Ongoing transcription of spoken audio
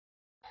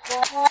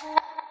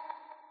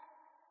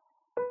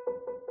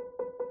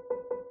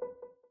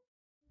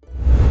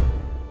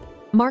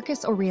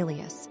Marcus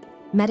Aurelius,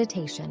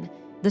 Meditation,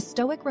 the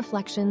Stoic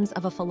Reflections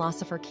of a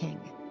Philosopher King.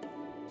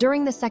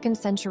 During the 2nd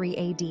century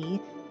AD,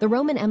 the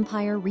Roman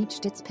Empire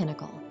reached its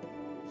pinnacle.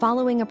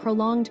 Following a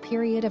prolonged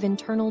period of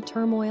internal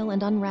turmoil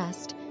and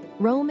unrest,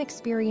 Rome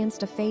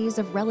experienced a phase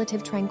of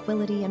relative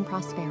tranquility and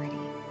prosperity.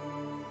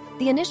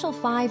 The initial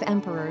 5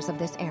 emperors of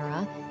this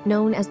era,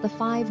 known as the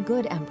 5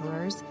 Good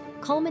Emperors,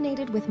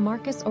 culminated with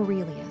Marcus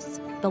Aurelius,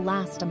 the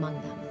last among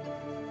them.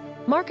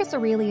 Marcus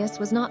Aurelius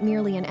was not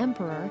merely an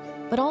emperor,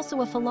 but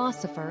also a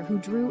philosopher who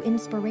drew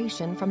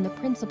inspiration from the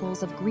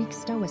principles of Greek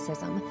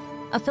Stoicism,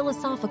 a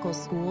philosophical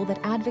school that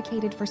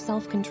advocated for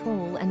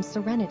self-control and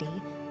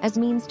serenity as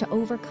means to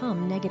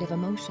overcome negative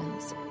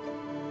emotions.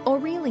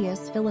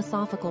 Aurelius'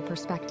 philosophical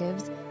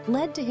perspectives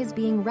led to his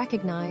being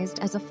recognized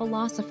as a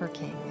philosopher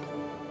king.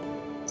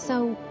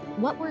 So,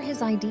 what were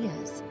his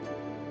ideas?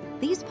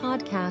 These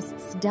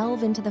podcasts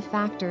delve into the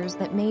factors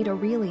that made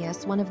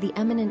Aurelius one of the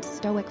eminent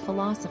Stoic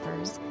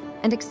philosophers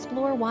and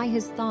explore why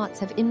his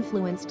thoughts have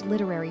influenced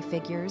literary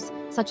figures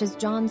such as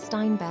John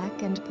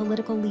Steinbeck and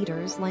political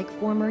leaders like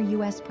former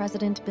U.S.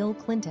 President Bill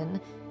Clinton,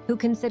 who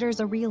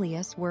considers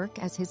Aurelius' work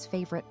as his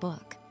favorite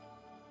book.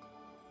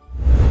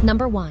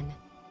 Number 1.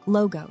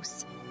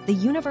 Logos, the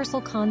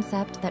universal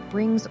concept that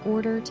brings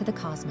order to the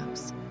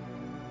cosmos.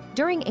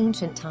 During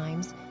ancient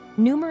times,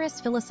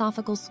 numerous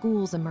philosophical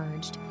schools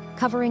emerged,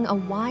 covering a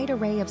wide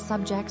array of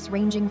subjects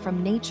ranging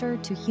from nature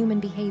to human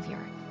behavior.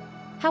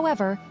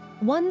 However,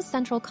 one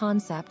central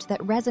concept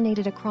that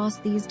resonated across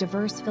these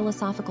diverse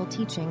philosophical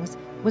teachings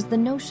was the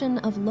notion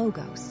of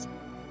logos.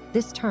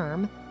 This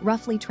term,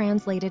 roughly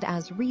translated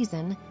as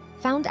reason,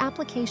 found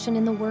application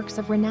in the works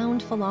of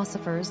renowned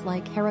philosophers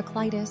like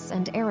Heraclitus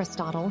and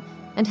Aristotle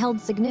and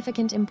held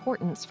significant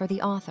importance for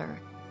the author,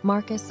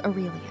 Marcus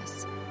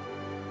Aurelius.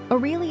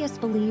 Aurelius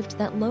believed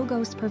that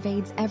logos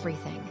pervades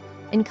everything,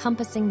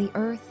 encompassing the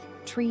earth,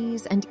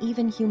 trees, and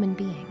even human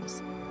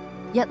beings.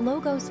 Yet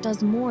logos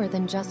does more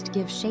than just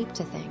give shape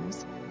to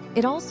things.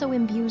 It also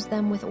imbues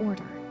them with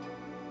order.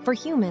 For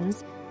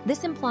humans,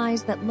 this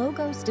implies that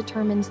logos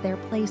determines their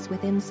place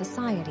within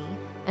society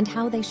and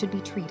how they should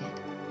be treated.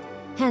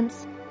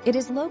 Hence, it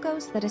is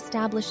logos that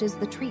establishes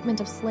the treatment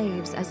of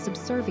slaves as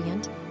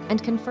subservient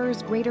and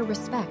confers greater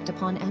respect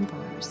upon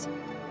emperors.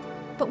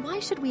 But why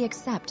should we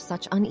accept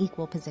such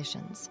unequal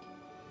positions?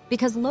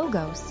 Because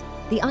logos,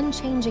 the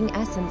unchanging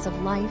essence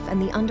of life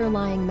and the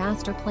underlying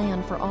master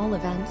plan for all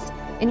events,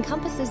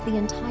 encompasses the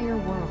entire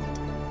world,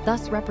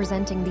 thus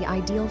representing the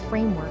ideal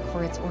framework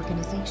for its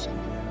organization.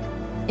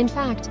 In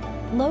fact,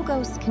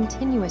 logos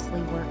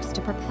continuously works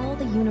to propel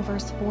the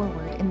universe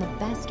forward in the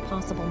best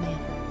possible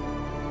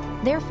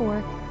manner.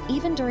 Therefore,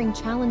 even during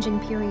challenging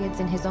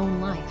periods in his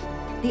own life,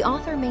 the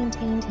author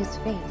maintained his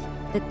faith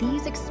that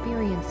these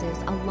experiences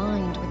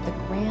aligned with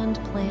the grand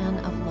plan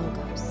of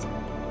logos.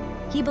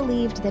 He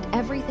believed that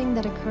everything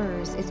that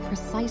occurs is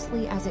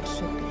precisely as it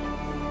should be,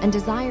 and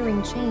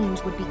desiring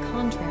change would be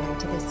contrary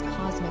to this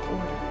cosmic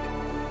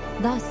order.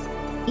 Thus,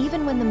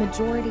 even when the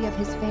majority of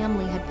his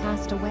family had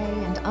passed away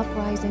and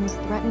uprisings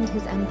threatened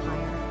his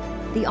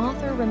empire, the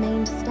author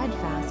remained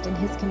steadfast in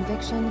his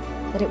conviction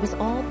that it was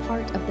all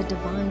part of the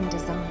divine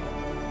design.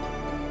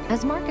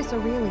 As Marcus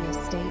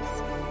Aurelius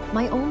states,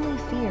 "My only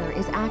fear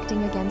is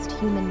acting against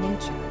human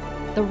nature,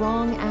 the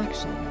wrong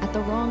action at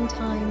the wrong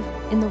time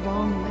in the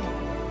wrong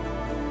way."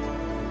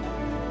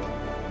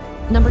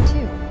 Number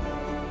 2.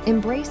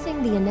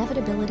 Embracing the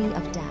inevitability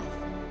of death.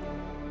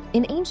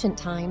 In ancient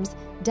times,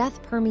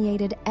 death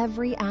permeated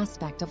every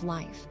aspect of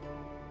life.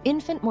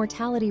 Infant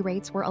mortality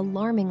rates were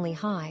alarmingly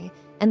high,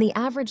 and the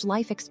average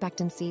life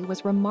expectancy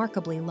was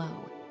remarkably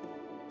low.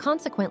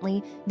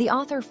 Consequently, the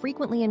author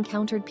frequently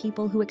encountered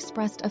people who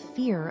expressed a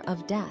fear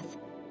of death.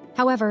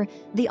 However,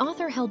 the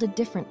author held a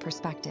different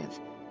perspective.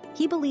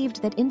 He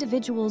believed that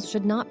individuals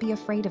should not be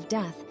afraid of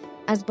death,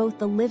 as both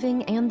the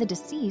living and the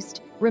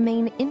deceased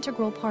remain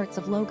integral parts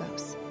of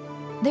logos.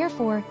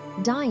 Therefore,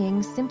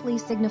 dying simply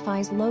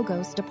signifies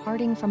logos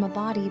departing from a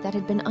body that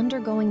had been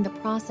undergoing the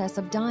process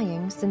of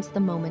dying since the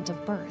moment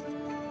of birth.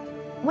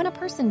 When a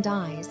person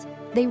dies,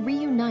 they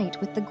reunite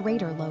with the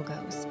greater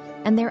logos,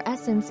 and their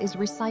essence is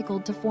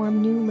recycled to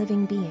form new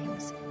living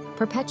beings,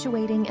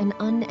 perpetuating an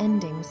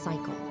unending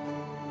cycle.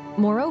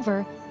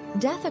 Moreover,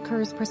 death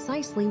occurs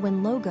precisely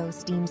when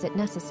logos deems it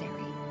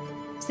necessary.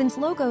 Since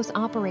logos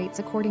operates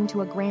according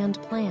to a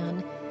grand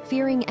plan,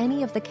 fearing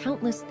any of the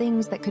countless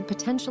things that could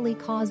potentially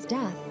cause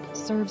death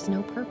serves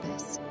no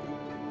purpose.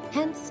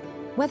 Hence,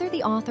 whether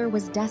the author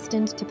was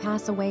destined to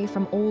pass away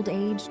from old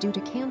age due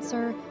to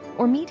cancer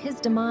or meet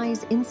his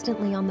demise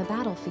instantly on the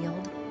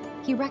battlefield,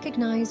 he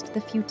recognized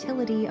the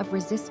futility of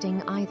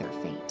resisting either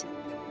fate.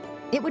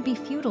 It would be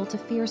futile to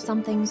fear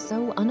something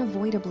so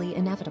unavoidably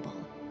inevitable.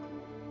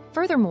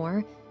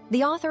 Furthermore,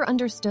 the author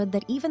understood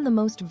that even the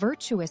most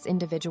virtuous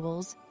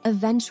individuals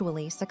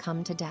eventually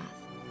succumb to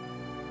death.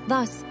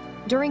 Thus,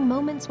 during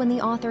moments when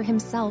the author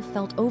himself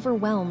felt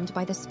overwhelmed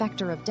by the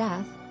specter of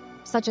death,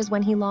 such as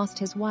when he lost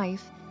his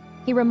wife,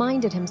 He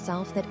reminded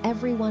himself that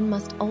everyone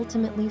must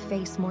ultimately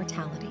face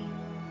mortality.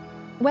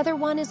 Whether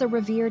one is a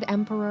revered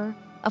emperor,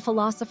 a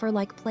philosopher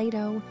like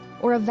Plato,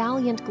 or a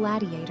valiant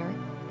gladiator,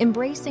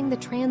 embracing the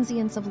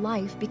transience of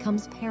life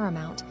becomes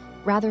paramount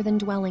rather than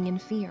dwelling in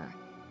fear.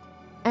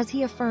 As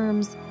he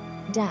affirms,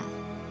 death,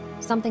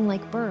 something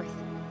like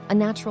birth, a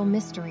natural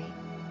mystery,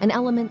 an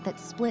element that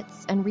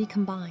splits and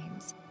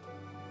recombines.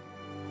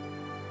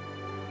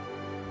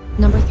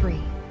 Number 3,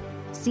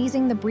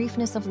 seizing the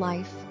briefness of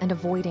life and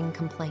avoiding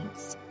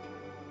complaints.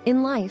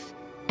 In life,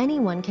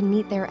 anyone can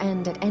meet their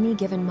end at any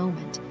given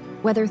moment,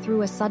 whether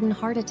through a sudden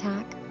heart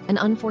attack, an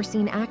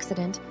unforeseen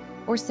accident,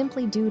 or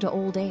simply due to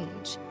old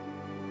age.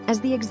 As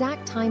the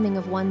exact timing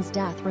of one's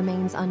death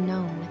remains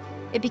unknown,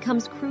 it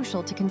becomes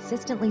crucial to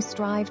consistently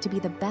strive to be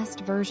the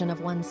best version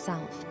of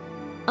oneself.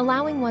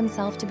 Allowing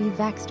oneself to be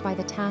vexed by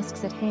the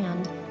tasks at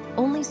hand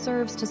only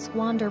serves to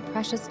squander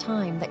precious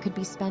time that could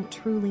be spent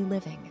truly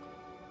living.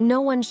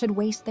 No one should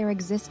waste their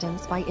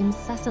existence by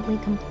incessantly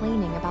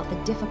complaining about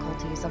the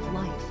difficulties of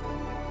life.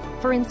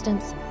 For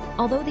instance,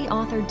 although the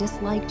author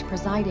disliked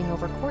presiding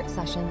over court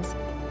sessions,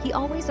 he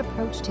always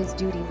approached his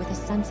duty with a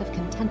sense of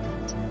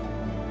contentment.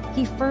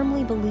 He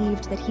firmly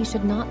believed that he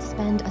should not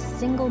spend a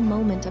single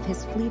moment of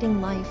his fleeting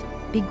life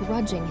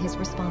begrudging his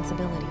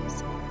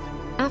responsibilities.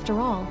 After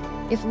all,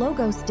 if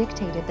Logos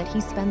dictated that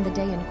he spend the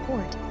day in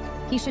court,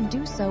 he should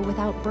do so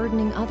without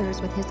burdening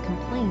others with his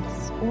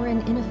complaints or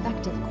an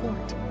ineffective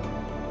court.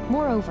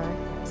 Moreover,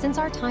 since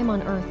our time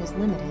on earth is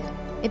limited,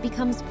 it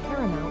becomes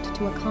paramount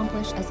to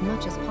accomplish as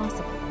much as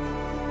possible.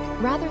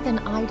 Rather than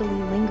idly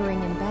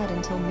lingering in bed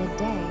until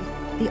midday,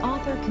 the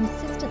author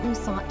consistently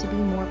sought to be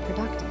more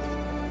productive.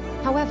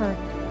 However,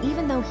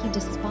 even though he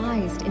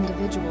despised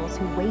individuals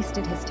who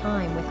wasted his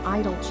time with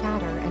idle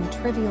chatter and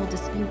trivial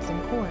disputes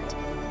in court,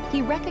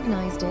 he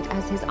recognized it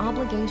as his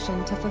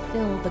obligation to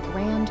fulfill the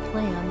grand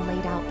plan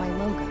laid out by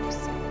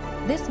Logos.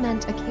 This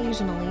meant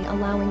occasionally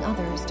allowing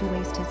others to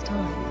waste his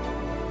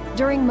time.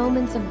 During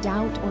moments of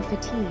doubt or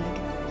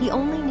fatigue, he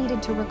only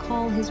needed to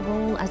recall his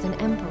role as an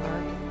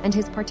emperor and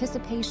his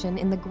participation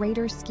in the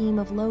greater scheme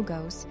of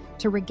Logos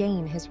to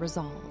regain his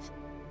resolve.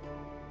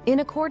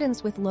 In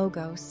accordance with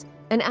Logos,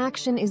 an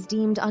action is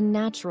deemed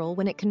unnatural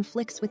when it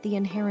conflicts with the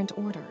inherent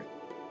order.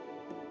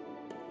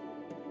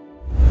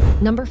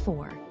 Number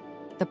 4,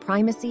 the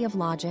primacy of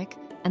logic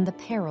and the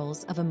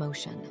perils of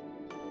emotion.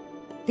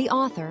 The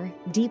author,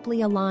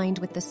 deeply aligned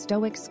with the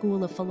Stoic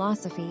school of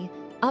philosophy,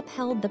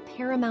 upheld the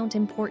paramount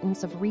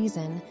importance of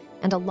reason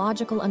and a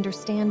logical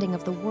understanding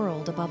of the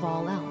world above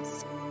all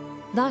else.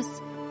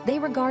 Thus, they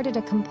regarded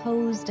a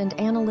composed and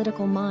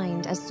analytical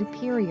mind as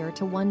superior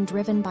to one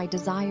driven by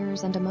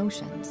desires and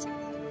emotions.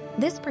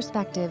 This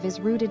perspective is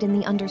rooted in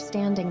the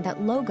understanding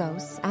that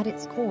Logos, at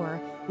its core,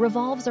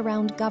 revolves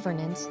around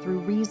governance through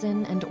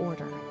reason and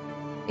order.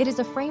 It is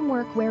a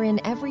framework wherein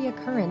every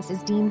occurrence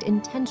is deemed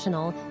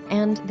intentional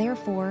and,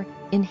 therefore,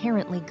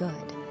 inherently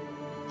good.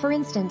 For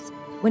instance,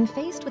 when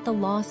faced with the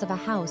loss of a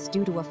house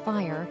due to a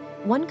fire,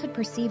 one could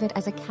perceive it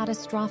as a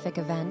catastrophic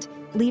event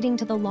leading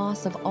to the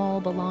loss of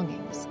all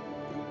belongings.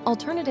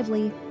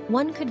 Alternatively,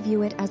 one could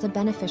view it as a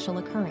beneficial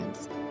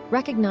occurrence,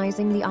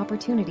 recognizing the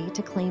opportunity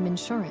to claim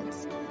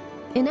insurance.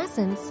 In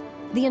essence,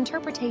 the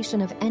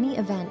interpretation of any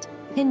event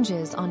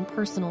hinges on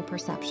personal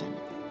perception.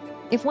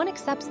 If one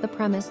accepts the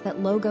premise that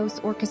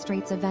Logos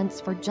orchestrates events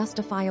for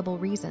justifiable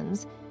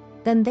reasons,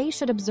 then they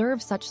should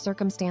observe such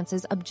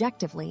circumstances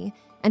objectively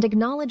and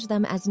acknowledge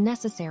them as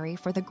necessary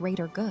for the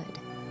greater good.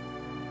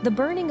 The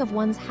burning of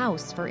one's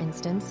house, for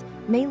instance,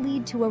 may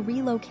lead to a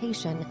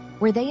relocation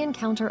where they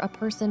encounter a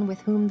person with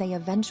whom they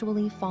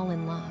eventually fall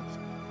in love.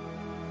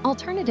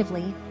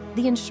 Alternatively,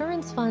 the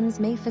insurance funds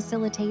may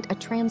facilitate a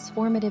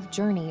transformative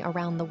journey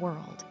around the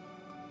world.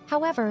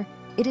 However,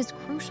 it is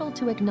crucial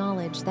to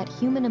acknowledge that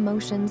human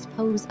emotions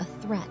pose a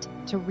threat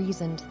to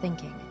reasoned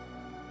thinking.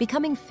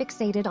 Becoming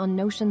fixated on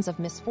notions of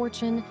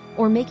misfortune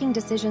or making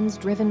decisions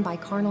driven by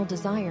carnal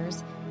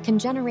desires can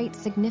generate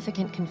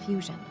significant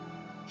confusion,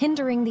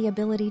 hindering the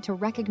ability to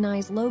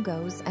recognize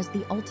Logos as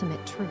the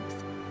ultimate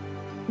truth.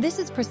 This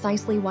is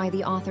precisely why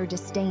the author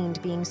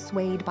disdained being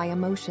swayed by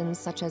emotions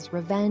such as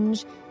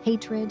revenge,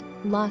 hatred,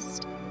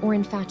 lust, or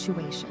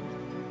infatuation.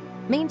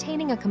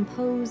 Maintaining a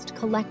composed,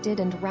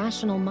 collected, and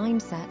rational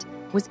mindset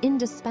was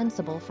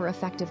indispensable for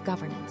effective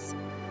governance.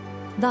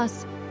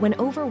 Thus, when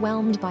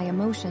overwhelmed by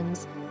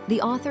emotions,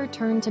 the author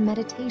turned to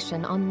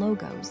meditation on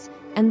Logos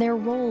and their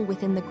role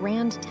within the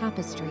grand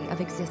tapestry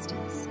of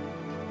existence.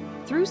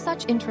 Through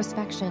such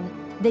introspection,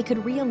 they could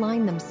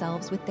realign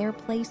themselves with their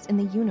place in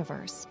the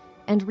universe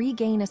and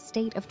regain a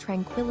state of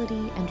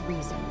tranquility and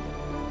reason.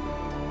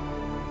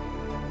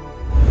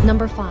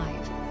 Number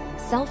 5,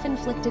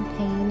 self-inflicted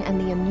pain and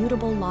the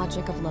immutable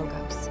logic of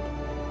Logos.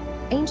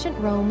 Ancient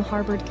Rome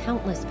harbored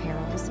countless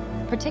perils,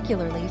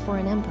 particularly for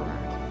an emperor.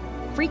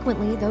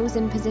 Frequently, those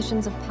in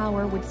positions of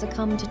power would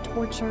succumb to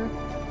torture,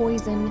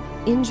 poison,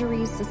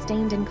 injuries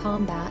sustained in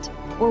combat,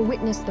 or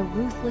witness the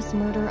ruthless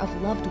murder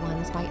of loved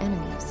ones by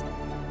enemies.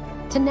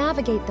 To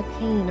navigate the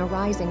pain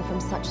arising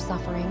from such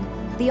suffering,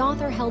 the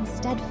author held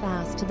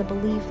steadfast to the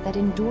belief that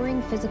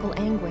enduring physical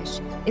anguish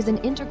is an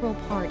integral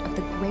part of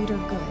the greater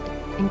good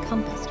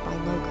encompassed by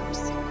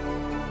Logos.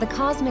 The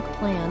cosmic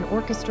plan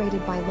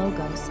orchestrated by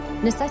Logos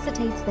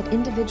necessitates that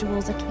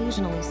individuals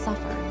occasionally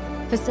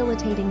suffer,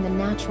 facilitating the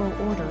natural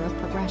order of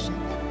progression.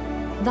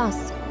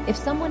 Thus, if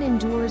someone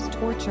endures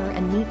torture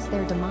and meets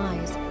their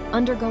demise,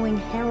 undergoing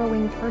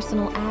harrowing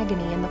personal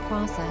agony in the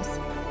process,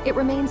 it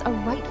remains a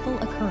rightful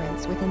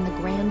occurrence within the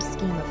grand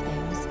scheme of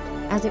things,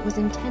 as it was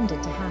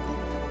intended to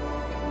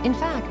happen. In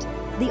fact,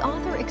 the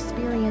author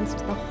experienced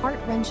the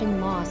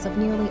heart-wrenching loss of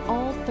nearly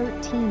all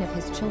 13 of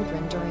his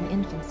children during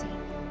infancy,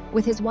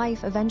 with his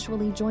wife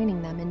eventually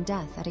joining them in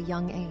death at a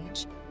young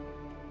age.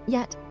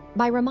 Yet,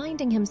 by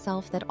reminding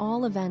himself that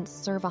all events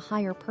serve a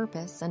higher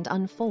purpose and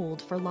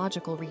unfold for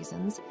logical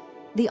reasons,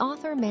 the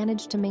author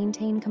managed to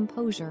maintain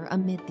composure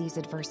amid these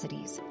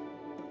adversities.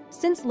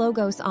 Since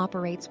Logos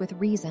operates with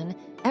reason,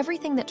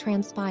 everything that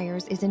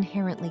transpires is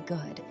inherently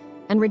good,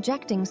 and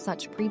rejecting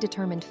such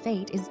predetermined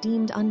fate is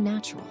deemed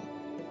unnatural.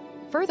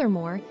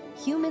 Furthermore,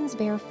 humans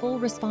bear full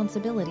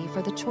responsibility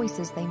for the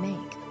choices they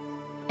make.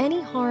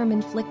 Any harm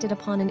inflicted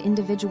upon an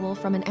individual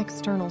from an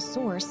external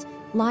source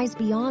lies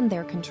beyond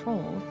their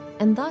control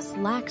and thus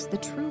lacks the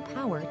true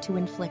power to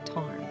inflict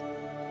harm.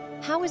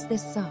 How is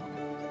this so?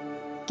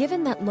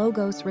 Given that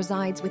Logos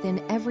resides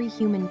within every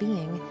human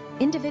being,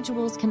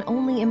 individuals can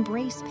only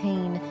embrace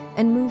pain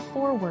and move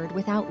forward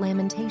without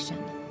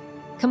lamentation.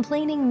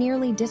 Complaining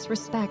merely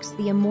disrespects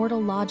the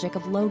immortal logic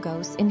of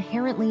Logos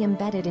inherently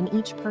embedded in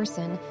each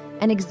person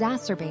and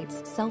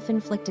exacerbates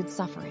self-inflicted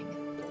suffering.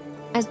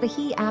 As the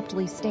He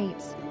aptly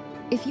states,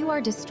 if you are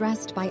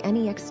distressed by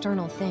any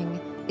external thing,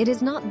 it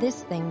is not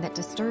this thing that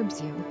disturbs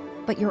you,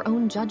 but your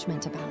own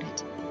judgment about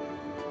it.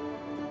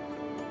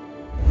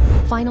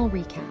 Final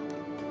recap.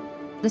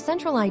 The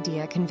central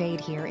idea conveyed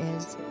here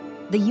is,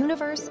 the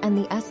universe and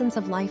the essence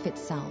of life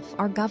itself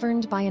are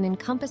governed by an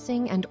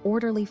encompassing and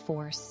orderly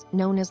force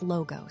known as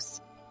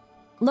Logos.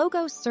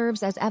 Logos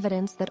serves as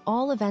evidence that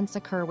all events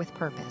occur with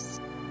purpose.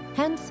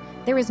 Hence,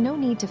 there is no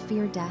need to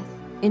fear death,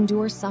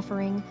 endure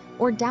suffering,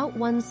 or doubt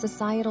one's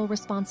societal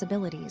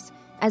responsibilities,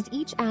 as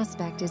each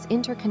aspect is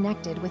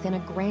interconnected within a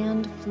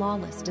grand,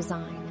 flawless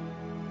design.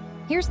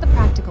 Here's the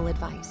practical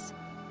advice.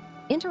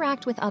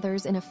 Interact with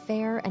others in a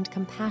fair and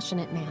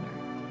compassionate manner.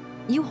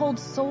 You hold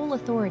sole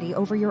authority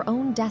over your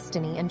own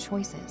destiny and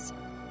choices.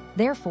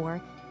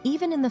 Therefore,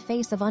 even in the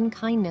face of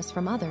unkindness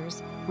from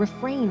others,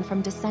 refrain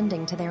from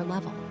descending to their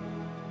level.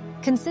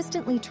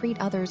 Consistently treat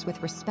others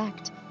with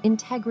respect,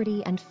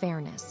 integrity, and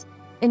fairness,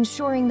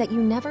 ensuring that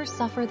you never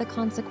suffer the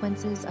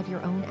consequences of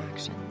your own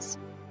actions.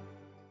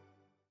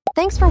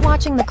 Thanks for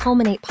watching the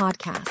Culminate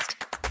podcast.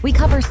 We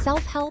cover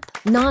self-help,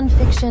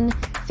 non-fiction,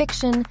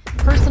 fiction,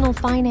 personal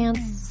finance,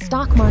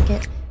 stock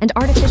market, and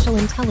artificial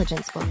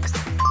intelligence books.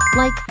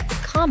 Like,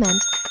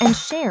 comment, and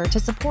share to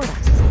support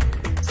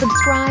us.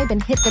 Subscribe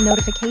and hit the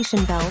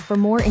notification bell for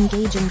more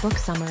engaging book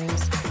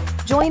summaries.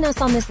 Join us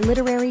on this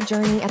literary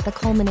journey at the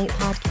Culminate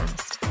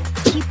podcast.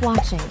 Keep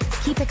watching,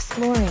 keep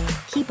exploring,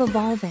 keep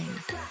evolving.